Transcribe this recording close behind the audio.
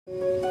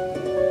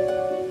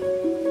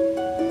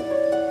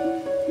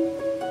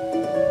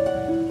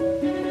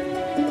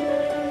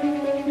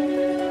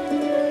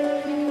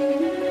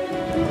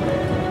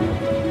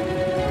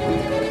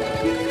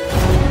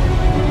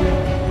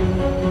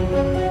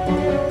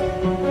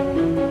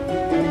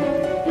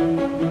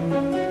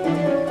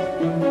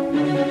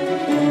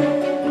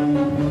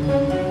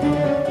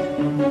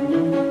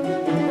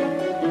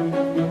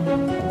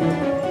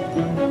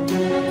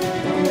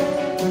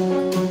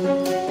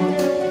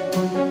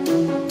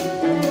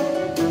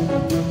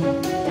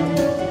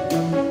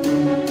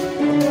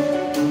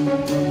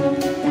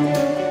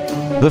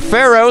The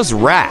Pharaoh's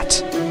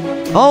rat,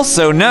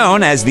 also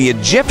known as the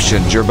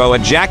Egyptian jerboa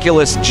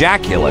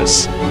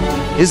Jaculus,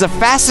 is a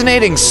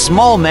fascinating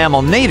small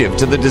mammal native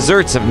to the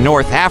deserts of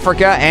North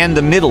Africa and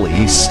the Middle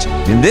East.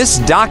 In this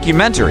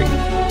documentary,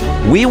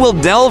 we will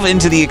delve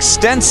into the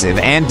extensive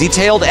and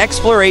detailed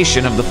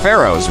exploration of the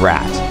Pharaoh's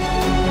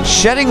rat,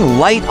 shedding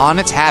light on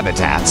its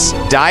habitats,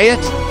 diet,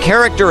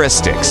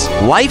 characteristics,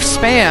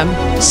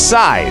 lifespan,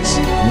 size,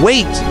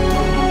 weight,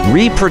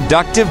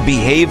 reproductive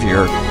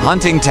behavior,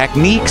 hunting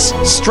techniques,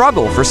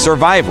 struggle for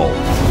survival,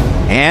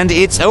 and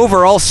its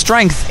overall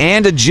strength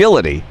and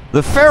agility.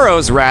 The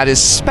Pharaoh's rat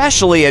is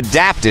specially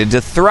adapted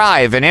to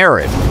thrive in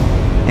arid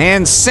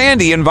and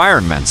sandy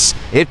environments.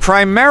 It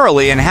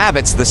primarily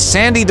inhabits the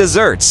sandy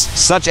deserts,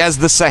 such as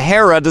the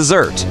Sahara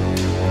Desert,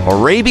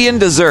 Arabian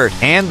Desert,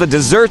 and the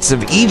deserts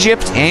of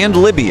Egypt and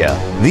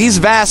Libya. These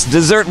vast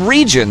desert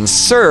regions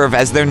serve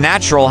as their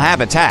natural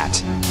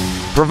habitat,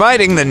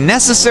 providing the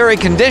necessary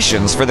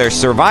conditions for their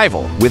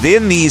survival.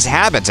 Within these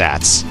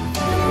habitats,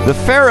 the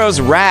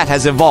Pharaoh's rat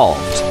has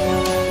evolved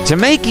to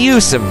make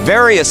use of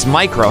various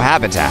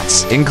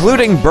microhabitats,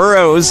 including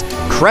burrows,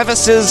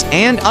 crevices,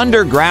 and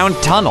underground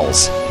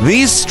tunnels.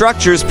 These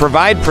structures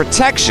provide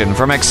protection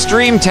from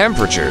extreme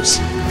temperatures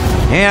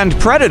and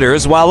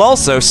predators while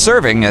also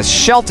serving as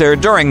shelter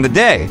during the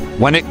day.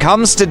 When it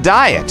comes to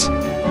diet,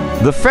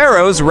 the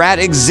Pharaoh's rat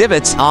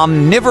exhibits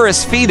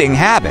omnivorous feeding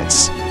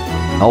habits,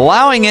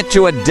 allowing it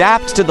to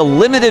adapt to the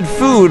limited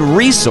food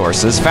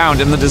resources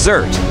found in the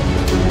desert.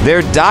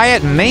 Their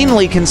diet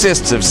mainly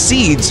consists of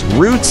seeds,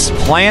 roots,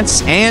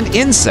 plants, and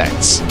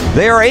insects.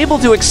 They are able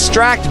to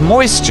extract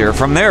moisture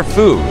from their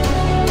food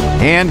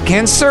and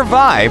can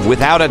survive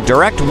without a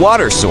direct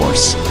water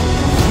source.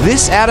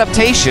 This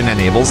adaptation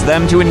enables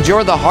them to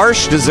endure the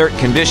harsh desert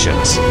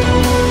conditions,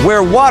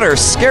 where water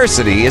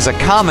scarcity is a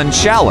common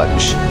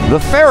challenge. The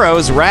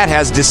Pharaoh's rat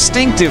has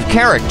distinctive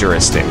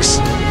characteristics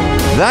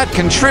that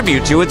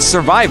contribute to its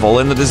survival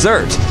in the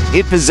desert.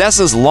 It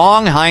possesses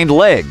long hind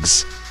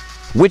legs,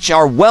 which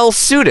are well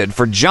suited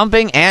for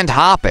jumping and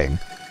hopping,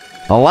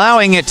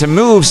 allowing it to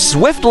move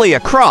swiftly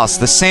across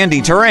the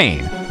sandy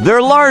terrain.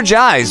 Their large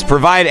eyes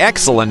provide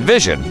excellent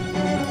vision,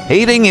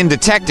 aiding in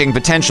detecting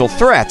potential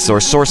threats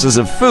or sources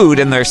of food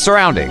in their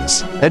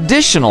surroundings.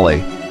 Additionally,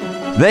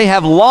 they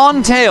have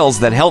long tails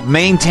that help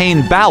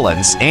maintain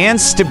balance and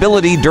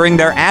stability during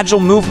their agile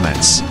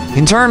movements.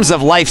 In terms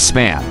of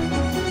lifespan,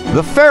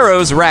 the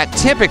Pharaoh's rat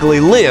typically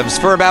lives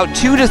for about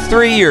 2 to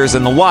 3 years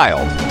in the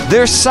wild.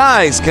 Their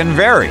size can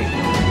vary,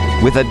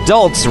 with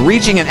adults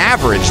reaching an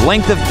average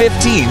length of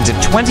 15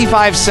 to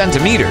 25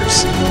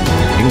 centimeters.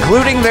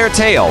 Including their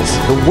tails,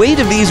 the weight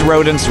of these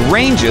rodents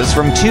ranges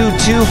from 2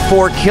 to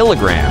 4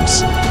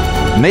 kilograms,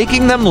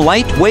 making them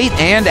lightweight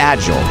and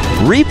agile.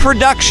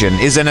 Reproduction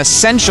is an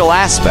essential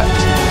aspect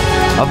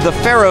of the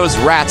Pharaoh's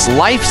rat's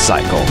life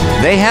cycle.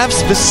 They have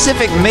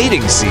specific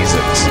mating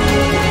seasons,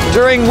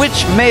 during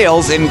which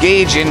males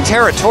engage in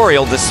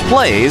territorial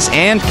displays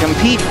and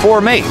compete for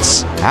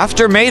mates.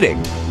 After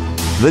mating,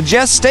 the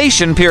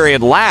gestation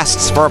period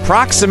lasts for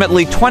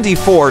approximately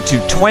 24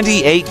 to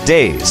 28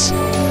 days,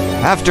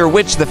 after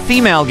which the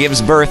female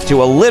gives birth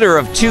to a litter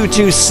of 2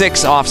 to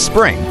 6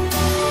 offspring.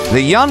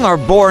 The young are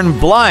born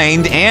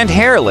blind and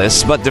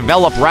hairless but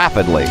develop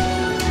rapidly,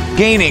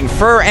 gaining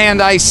fur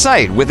and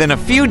eyesight within a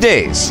few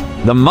days.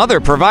 The mother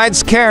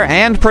provides care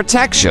and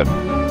protection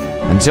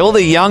until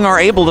the young are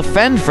able to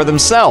fend for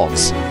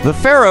themselves. The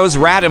Pharaoh's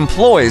rat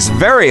employs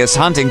various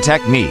hunting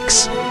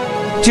techniques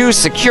to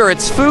secure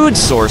its food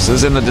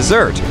sources in the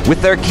desert.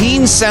 With their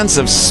keen sense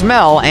of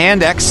smell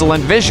and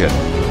excellent vision,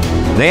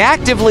 they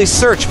actively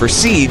search for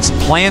seeds,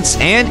 plants,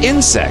 and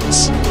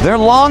insects. Their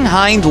long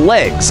hind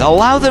legs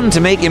allow them to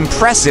make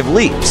impressive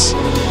leaps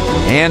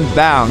and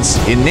bounds,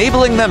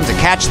 enabling them to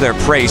catch their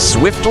prey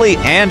swiftly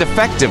and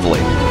effectively.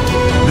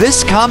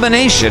 This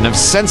combination of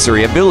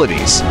sensory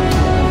abilities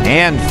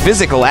and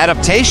physical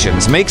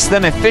adaptations makes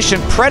them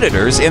efficient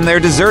predators in their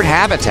desert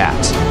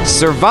habitat.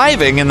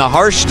 Surviving in the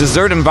harsh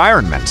desert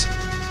environment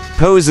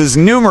poses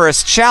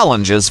numerous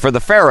challenges for the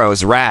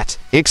Pharaoh's rat.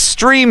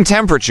 Extreme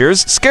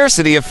temperatures,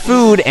 scarcity of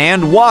food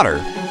and water,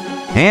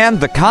 and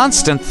the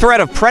constant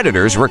threat of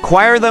predators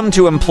require them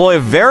to employ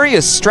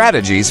various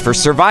strategies for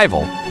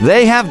survival.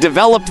 They have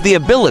developed the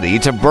ability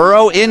to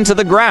burrow into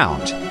the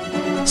ground,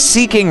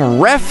 seeking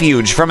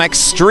refuge from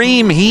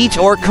extreme heat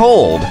or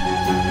cold.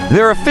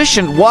 Their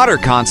efficient water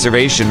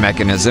conservation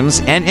mechanisms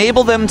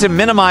enable them to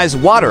minimize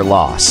water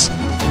loss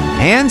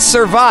and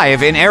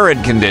survive in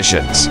arid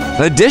conditions.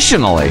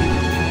 Additionally,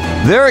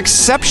 their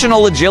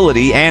exceptional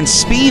agility and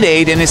speed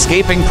aid in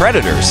escaping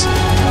predators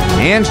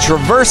and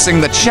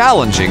traversing the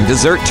challenging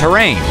desert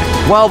terrain.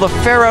 While the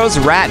Pharaoh's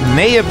rat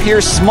may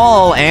appear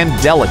small and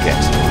delicate,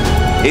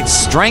 its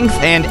strength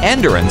and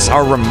endurance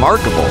are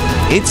remarkable.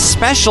 Its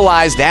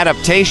specialized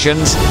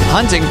adaptations,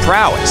 hunting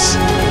prowess,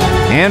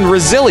 and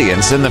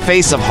resilience in the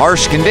face of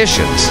harsh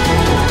conditions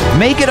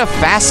make it a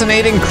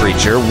fascinating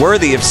creature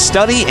worthy of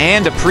study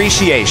and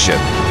appreciation.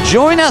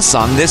 Join us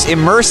on this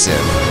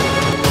immersive